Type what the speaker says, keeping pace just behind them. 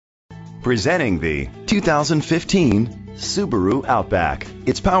Presenting the 2015 Subaru Outback.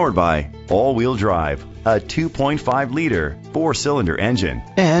 It's powered by all-wheel drive, a 2.5-liter 4-cylinder engine,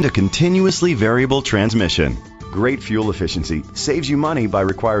 and a continuously variable transmission. Great fuel efficiency saves you money by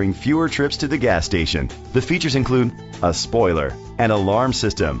requiring fewer trips to the gas station. The features include a spoiler, an alarm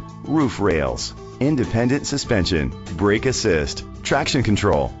system, roof rails, independent suspension, brake assist, traction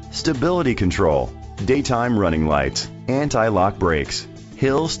control, stability control, daytime running lights, anti-lock brakes,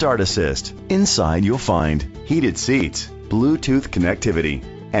 hill start assist. Inside you'll find heated seats, Bluetooth connectivity,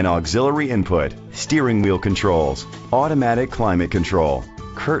 an auxiliary input, steering wheel controls, automatic climate control,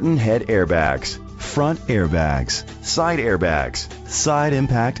 curtain head airbags, front airbags, side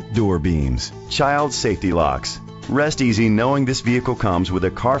impact door beams, child safety locks. Rest easy knowing this vehicle comes with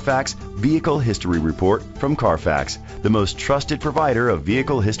a Carfax Vehicle History Report from Carfax, the most trusted provider of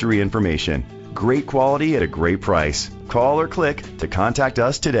vehicle history information. Great quality at a great price. Call or click to contact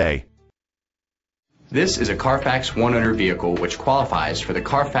us today. This is a Carfax one-owner vehicle which qualifies for the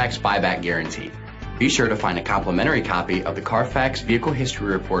Carfax buyback guarantee. Be sure to find a complimentary copy of the Carfax Vehicle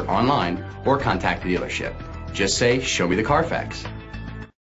History Report online or contact the dealership. Just say, "Show me the Carfax."